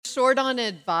short on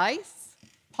advice.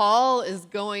 Paul is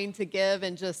going to give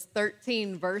in just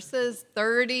 13 verses,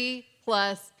 30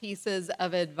 plus pieces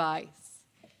of advice.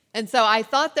 And so I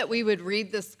thought that we would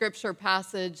read this scripture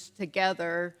passage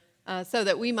together so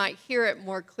that we might hear it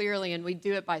more clearly, and we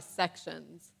do it by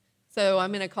sections. So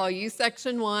I'm going to call you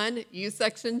section 1, you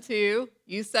section 2,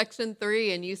 you section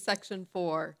 3, and you section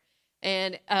 4.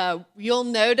 And you'll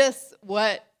notice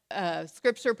what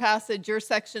scripture passage your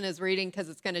section is reading because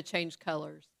it's going to change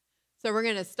colors. So we're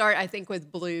going to start, I think,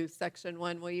 with blue, section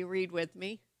 1. Will you read with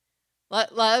me?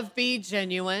 Let love be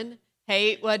genuine.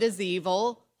 Hate what is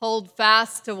evil. Hold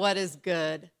fast to what is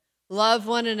good. Love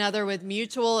one another with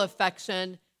mutual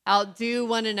affection. Outdo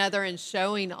one another in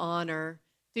showing honor.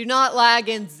 Do not lag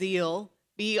in zeal.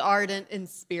 Be ardent in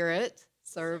spirit.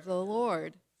 Serve the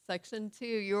Lord. Section 2,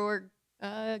 you're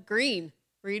green.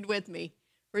 Read with me.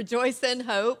 Rejoice in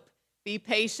hope. Be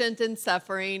patient in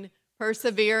suffering.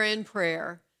 Persevere in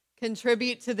prayer.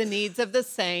 Contribute to the needs of the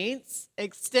saints.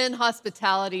 Extend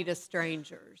hospitality to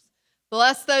strangers.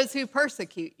 Bless those who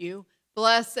persecute you.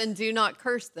 Bless and do not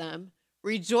curse them.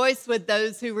 Rejoice with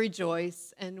those who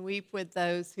rejoice and weep with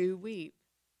those who weep.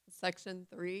 Section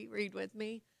 3, read with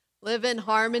me. Live in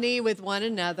harmony with one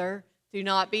another. Do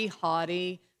not be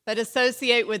haughty, but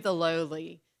associate with the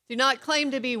lowly. Do not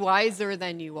claim to be wiser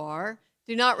than you are.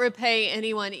 Do not repay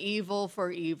anyone evil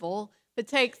for evil, but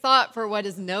take thought for what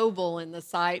is noble in the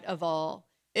sight of all.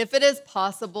 If it is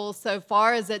possible, so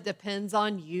far as it depends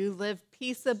on you, live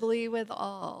peaceably with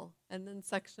all. And then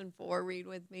section 4, read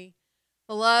with me.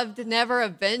 Beloved, never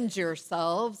avenge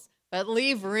yourselves, but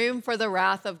leave room for the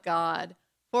wrath of God.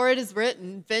 For it is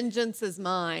written, vengeance is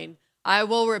mine. I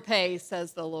will repay,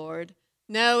 says the Lord.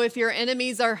 No, if your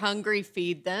enemies are hungry,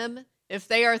 feed them. If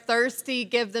they are thirsty,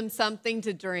 give them something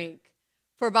to drink.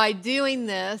 For by doing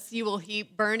this, you will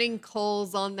heap burning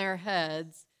coals on their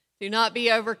heads. Do not be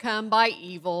overcome by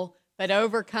evil, but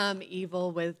overcome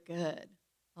evil with good.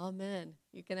 Amen.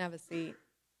 You can have a seat.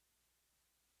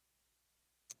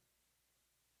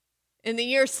 In the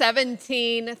year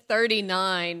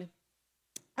 1739,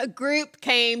 a group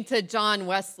came to John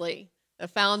Wesley, the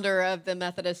founder of the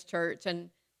Methodist Church,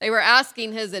 and they were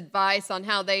asking his advice on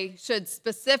how they should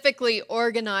specifically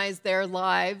organize their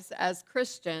lives as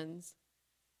Christians.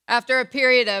 After a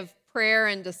period of prayer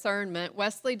and discernment,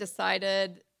 Wesley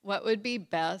decided what would be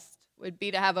best would be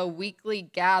to have a weekly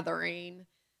gathering.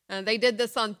 And they did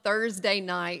this on Thursday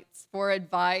nights for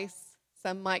advice.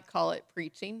 Some might call it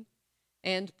preaching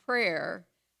and prayer.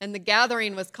 And the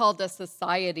gathering was called a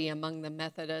society among the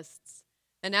Methodists.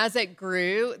 And as it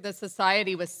grew, the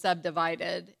society was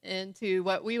subdivided into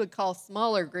what we would call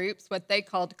smaller groups, what they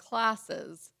called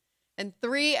classes. And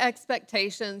 3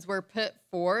 expectations were put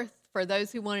forth for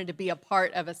those who wanted to be a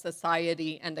part of a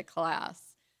society and a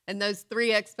class. And those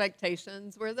 3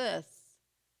 expectations were this: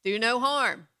 do no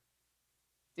harm,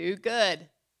 do good,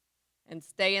 and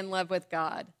stay in love with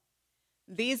God.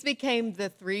 These became the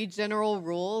 3 general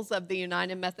rules of the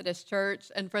United Methodist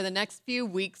Church, and for the next few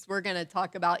weeks, we're going to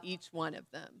talk about each one of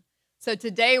them. So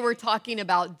today we're talking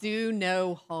about do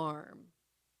no harm.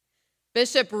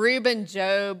 Bishop Reuben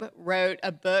Job wrote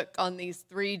a book on these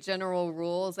 3 general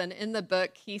rules, and in the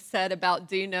book he said about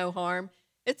do no harm,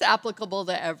 it's applicable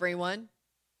to everyone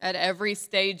at every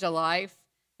stage of life,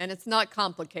 and it's not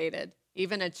complicated.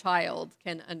 Even a child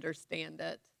can understand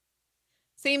it.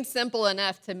 Seems simple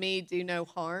enough to me, do no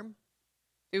harm.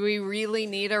 Do we really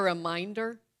need a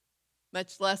reminder,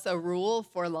 much less a rule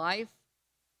for life?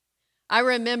 I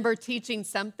remember teaching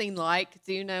something like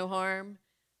do no harm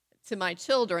to my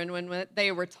children when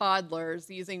they were toddlers,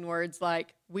 using words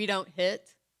like we don't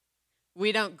hit,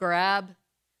 we don't grab,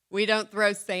 we don't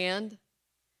throw sand.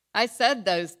 I said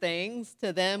those things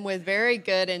to them with very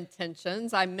good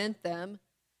intentions. I meant them.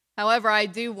 However, I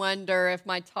do wonder if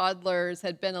my toddlers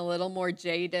had been a little more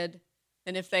jaded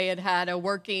and if they had had a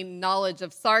working knowledge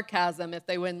of sarcasm, if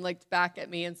they wouldn't looked back at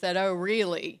me and said, oh,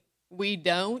 really? We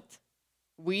don't?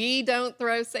 We don't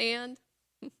throw sand?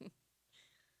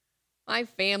 My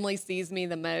family sees me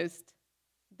the most.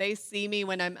 They see me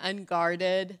when I'm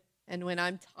unguarded and when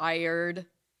I'm tired,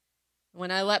 when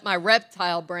I let my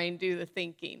reptile brain do the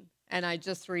thinking and I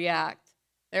just react.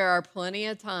 There are plenty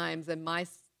of times in my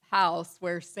house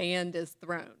where sand is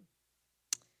thrown.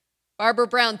 Barbara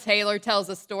Brown Taylor tells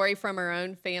a story from her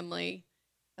own family,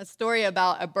 a story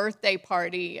about a birthday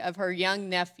party of her young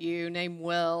nephew named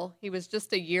Will. He was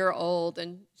just a year old,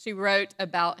 and she wrote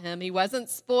about him. He wasn't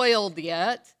spoiled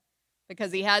yet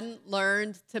because he hadn't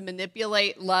learned to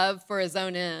manipulate love for his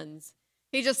own ends.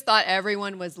 He just thought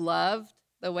everyone was loved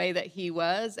the way that he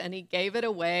was, and he gave it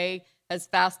away as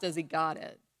fast as he got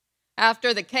it.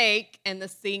 After the cake and the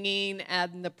singing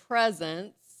and the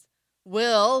presents,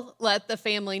 Will let the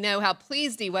family know how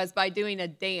pleased he was by doing a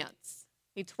dance.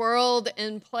 He twirled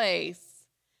in place.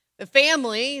 The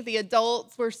family, the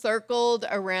adults, were circled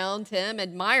around him,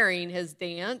 admiring his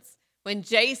dance, when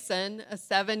Jason, a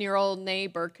 7-year-old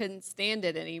neighbor, couldn't stand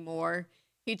it anymore.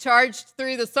 He charged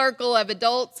through the circle of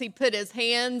adults. He put his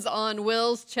hands on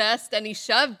Will's chest and he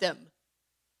shoved him.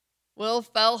 Will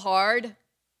fell hard,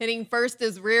 hitting first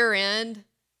his rear end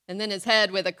and then his head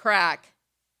with a crack.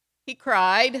 He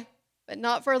cried, but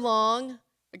not for long,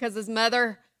 because his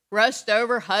mother rushed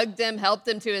over, hugged him, helped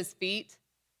him to his feet.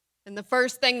 And the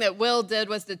first thing that Will did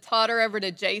was to totter over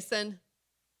to Jason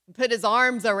and put his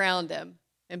arms around him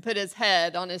and put his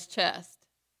head on his chest.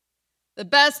 The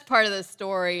best part of the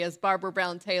story is Barbara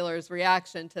Brown Taylor's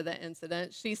reaction to the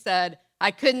incident. She said,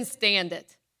 "I couldn't stand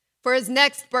it. For his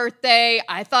next birthday,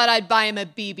 I thought I'd buy him a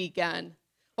BB gun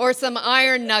or some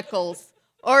iron knuckles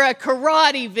or a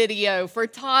karate video for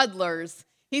toddlers.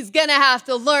 He's going to have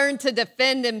to learn to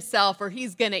defend himself or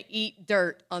he's going to eat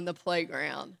dirt on the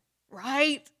playground."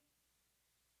 Right?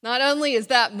 Not only is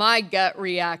that my gut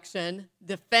reaction,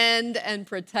 defend and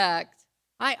protect,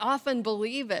 I often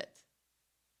believe it.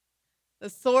 The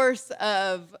source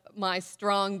of my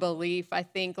strong belief, I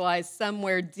think, lies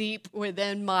somewhere deep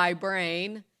within my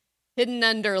brain, hidden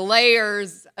under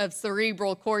layers of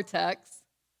cerebral cortex.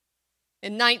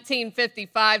 In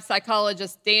 1955,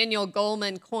 psychologist Daniel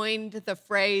Goleman coined the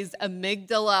phrase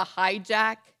amygdala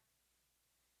hijack.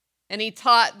 And he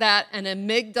taught that an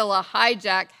amygdala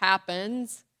hijack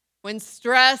happens when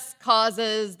stress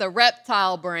causes the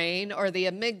reptile brain, or the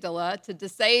amygdala, to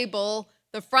disable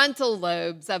the frontal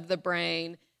lobes of the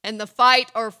brain, and the fight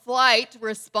or flight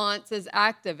response is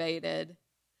activated.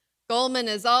 Goleman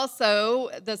is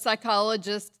also the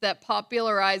psychologist that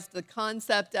popularized the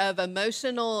concept of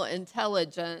emotional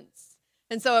intelligence.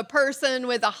 And so a person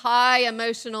with a high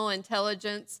emotional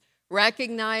intelligence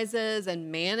recognizes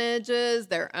and manages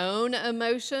their own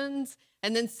emotions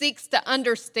and then seeks to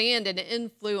understand and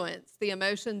influence the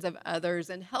emotions of others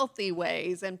in healthy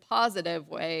ways and positive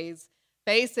ways.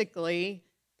 Basically,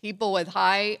 people with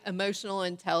high emotional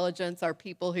intelligence are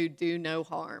people who do no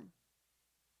harm.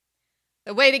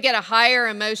 The way to get a higher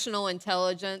emotional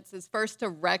intelligence is first to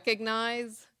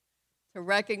recognize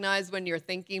when your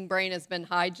thinking brain has been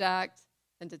hijacked,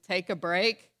 and to take a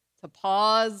break, to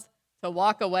pause, to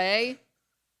walk away.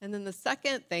 And then the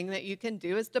second thing that you can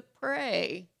do is to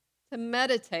pray, to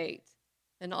meditate,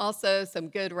 and also some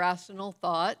good rational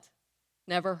thought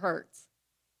never hurts.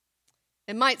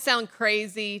 It might sound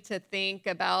crazy to think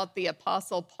about the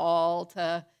Apostle Paul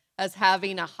as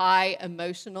having a high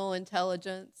emotional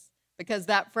intelligence, because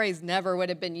that phrase never would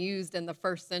have been used in the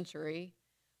first century.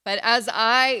 But as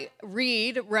I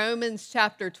read Romans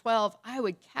chapter 12, I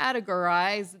would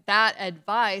categorize that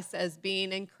advice as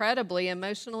being incredibly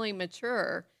emotionally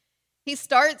mature. He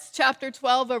starts chapter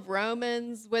 12 of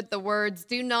Romans with the words,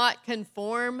 "Do not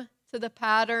conform to the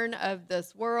pattern of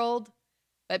this world,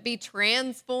 but be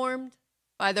transformed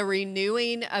by the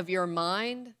renewing of your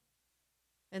mind."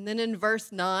 And then in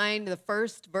verse 9, the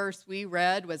first verse we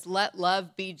read was, "Let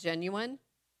love be genuine,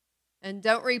 and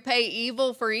don't repay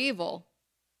evil for evil,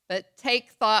 but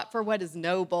take thought for what is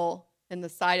noble in the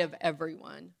sight of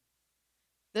everyone."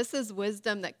 This is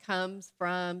wisdom that comes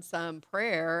from some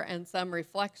prayer and some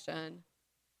reflection.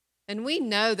 And we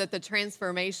know that the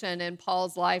transformation in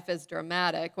Paul's life is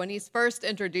dramatic. When he's first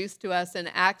introduced to us in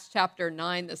Acts chapter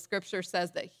 9, the scripture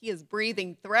says that he is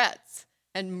breathing threats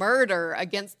and murder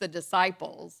against the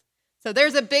disciples. So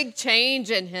there's a big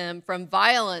change in him from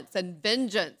violence and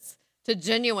vengeance to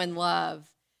genuine love.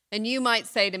 And you might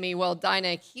say to me, "Well,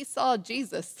 Dinah, he saw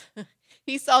Jesus."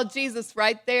 He saw Jesus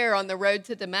right there on the road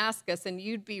to Damascus, and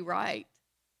you'd be right.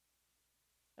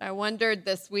 I wondered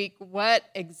this week, what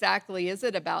exactly is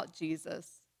it about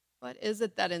Jesus? What is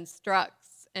it that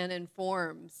instructs and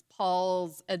informs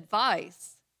Paul's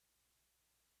advice?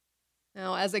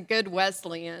 Now, as a good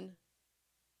Wesleyan,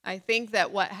 I think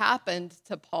that what happened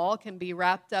to Paul can be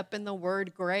wrapped up in the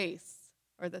word grace,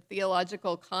 or the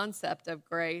theological concept of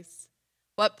grace,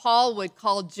 what Paul would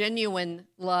call genuine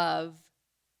love.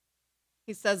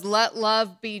 He says, "Let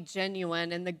love be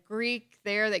genuine." And the Greek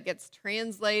there that gets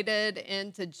translated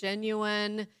into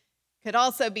genuine could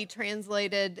also be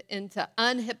translated into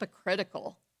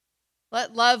unhypocritical.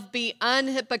 Let love be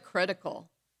unhypocritical.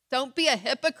 Don't be a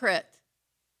hypocrite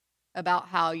about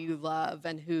how you love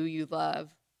and who you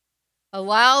love.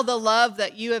 Allow the love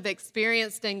that you have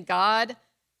experienced in God,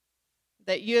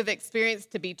 that you have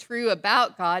experienced to be true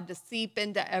about God, to seep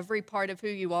into every part of who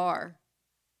you are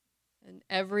and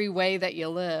every way that you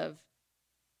live.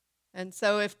 And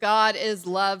so if God is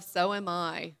love, so am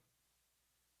I.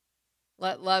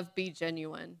 Let love be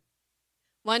genuine.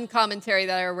 One commentary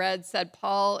that I read said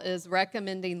Paul is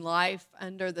recommending life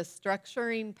under the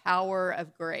structuring power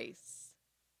of grace.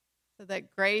 So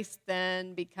that grace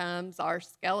then becomes our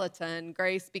skeleton.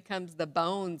 Grace becomes the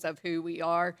bones of who we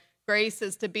are. Grace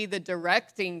is to be the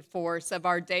directing force of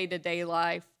our day-to-day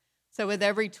life. So with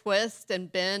every twist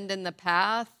and bend in the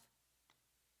path,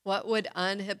 what would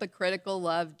unhypocritical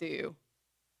love do?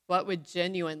 What would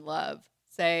genuine love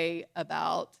say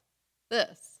about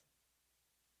this?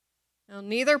 Now,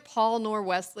 neither Paul nor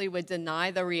Wesley would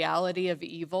deny the reality of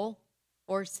evil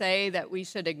or say that we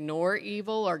should ignore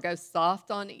evil or go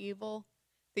soft on evil.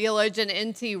 Theologian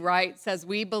N.T. Wright says,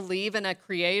 we believe in a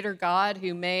creator God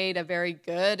who made a very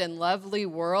good and lovely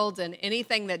world, and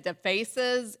anything that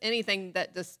defaces, anything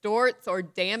that distorts or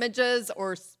damages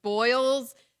or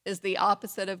spoils is the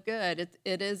opposite of good.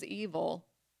 It is evil.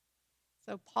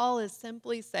 So Paul is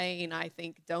simply saying, I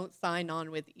think, don't sign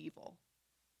on with evil.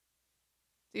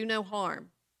 Do no harm.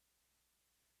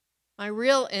 My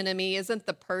real enemy isn't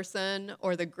the person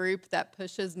or the group that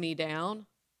pushes me down.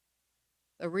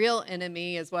 The real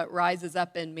enemy is what rises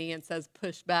up in me and says,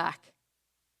 push back.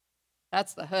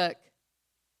 That's the hook.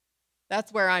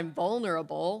 That's where I'm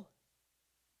vulnerable.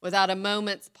 Without a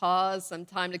moment's pause, some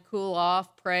time to cool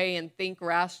off, pray, and think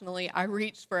rationally, I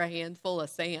reach for a handful of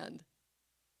sand.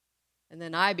 And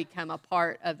then I become a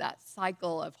part of that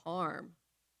cycle of harm.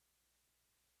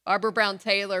 Barbara Brown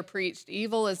Taylor preached,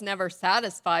 evil is never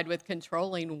satisfied with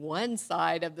controlling one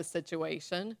side of the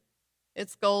situation.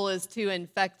 Its goal is to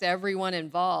infect everyone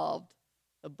involved,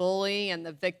 the bully and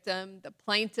the victim, the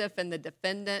plaintiff and the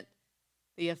defendant,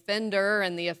 the offender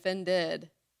and the offended.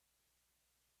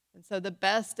 And so the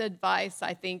best advice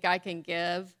I think I can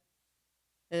give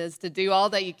is to do all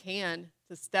that you can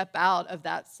to step out of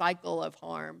that cycle of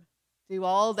harm. Do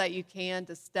all that you can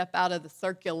to step out of the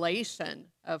circulation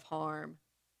of harm.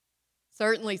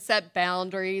 Certainly set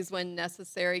boundaries when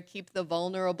necessary. Keep the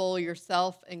vulnerable,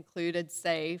 yourself included,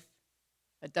 safe.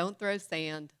 But don't throw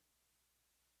sand.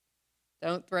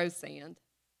 Don't throw sand.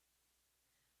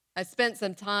 I spent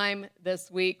some time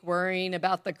this week worrying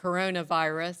about the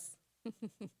coronavirus.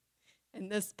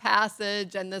 And this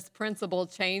passage and this principle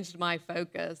changed my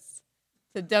focus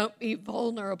to don't be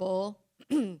vulnerable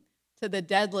to the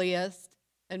deadliest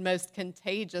and most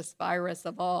contagious virus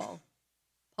of all.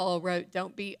 Paul wrote,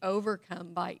 don't be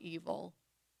overcome by evil,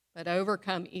 but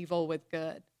overcome evil with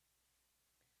good.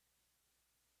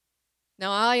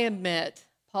 Now, I admit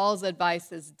Paul's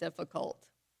advice is difficult.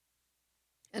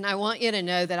 And I want you to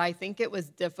know that I think it was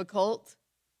difficult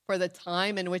for the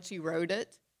time in which he wrote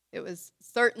it. It was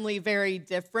certainly very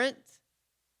different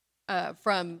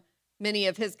from many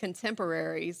of his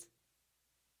contemporaries.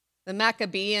 The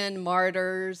Maccabean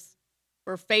martyrs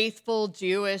were faithful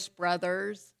Jewish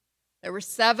brothers. There were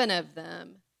 7 of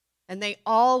them, and they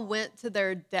all went to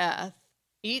their death,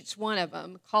 each one of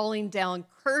them calling down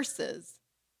curses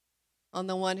on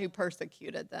the one who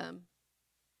persecuted them.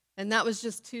 And that was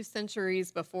just 2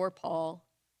 centuries before Paul.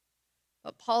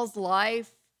 But Paul's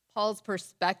life, Paul's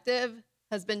perspective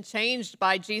has been changed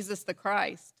by Jesus the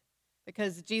Christ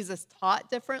because Jesus taught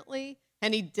differently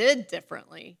and he did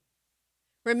differently.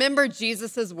 Remember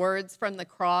Jesus' words from the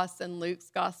cross in Luke's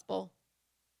gospel?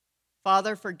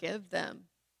 Father, forgive them,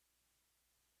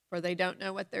 for they don't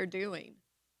know what they're doing.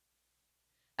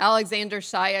 Alexander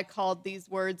Shia called these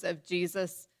words of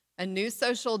Jesus a new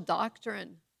social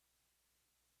doctrine,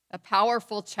 a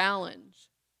powerful challenge.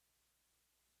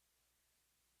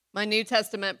 My New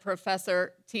Testament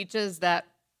professor teaches that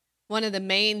one of the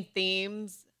main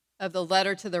themes of the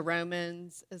letter to the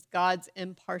Romans is God's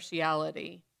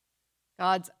impartiality,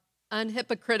 God's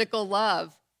unhypocritical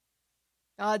love,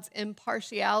 God's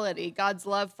impartiality, God's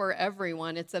love for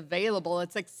everyone. It's available,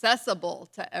 it's accessible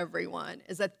to everyone,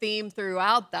 is a theme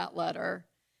throughout that letter.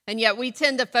 And yet we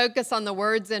tend to focus on the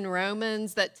words in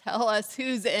Romans that tell us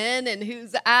who's in and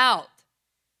who's out.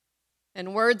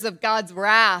 And words of God's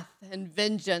wrath and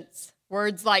vengeance.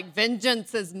 Words like,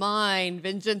 vengeance is mine,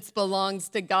 vengeance belongs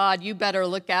to God, you better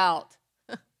look out.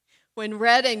 When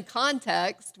read in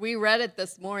context, we read it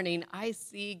this morning, I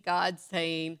see God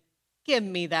saying, give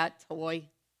me that toy.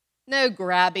 No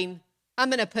grabbing. I'm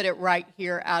going to put it right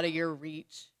here out of your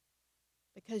reach.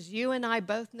 Because you and I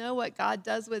both know what God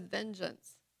does with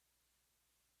vengeance.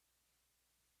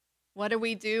 What do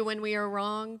we do when we are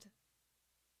wronged?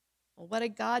 Well, what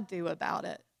did God do about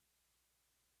it?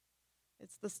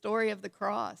 It's the story of the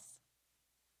cross.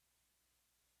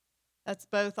 That's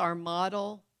both our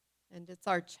model and it's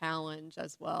our challenge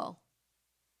as well.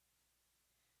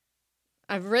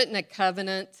 I've written a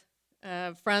covenant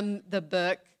from the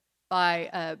book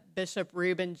by Bishop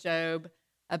Reuben Job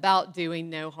about doing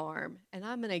no harm. And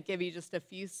I'm going to give you just a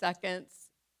few seconds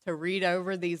to read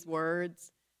over these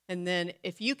words. And then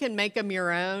if you can make them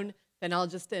your own, then I'll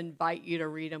just invite you to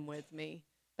read them with me.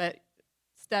 But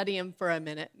study them for a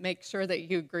minute. Make sure that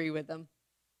you agree with them.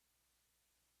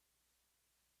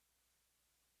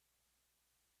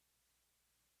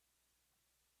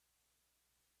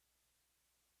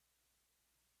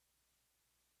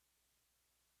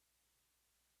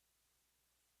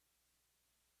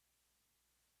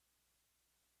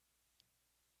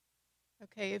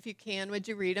 Okay, if you can, would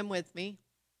you read them with me?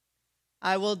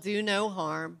 I will do no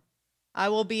harm. I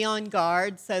will be on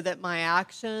guard so that my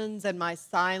actions and my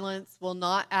silence will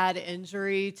not add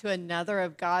injury to another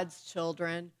of God's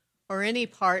children or any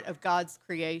part of God's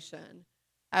creation.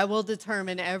 I will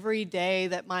determine every day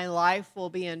that my life will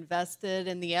be invested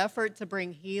in the effort to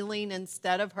bring healing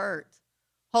instead of hurt,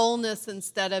 wholeness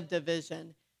instead of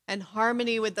division, and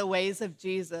harmony with the ways of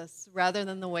Jesus rather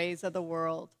than the ways of the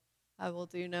world. I will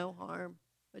do no harm.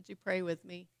 Would you pray with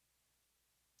me?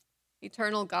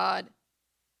 Eternal God,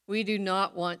 we do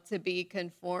not want to be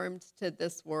conformed to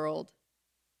this world,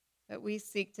 but we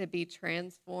seek to be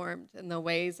transformed in the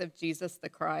ways of Jesus the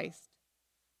Christ.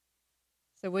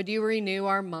 So would you renew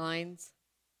our minds?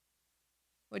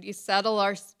 Would you settle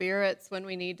our spirits when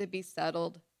we need to be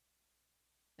settled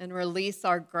and release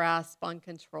our grasp on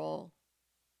control?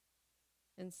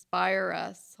 Inspire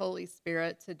us, Holy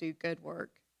Spirit, to do good work.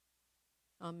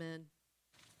 Amen.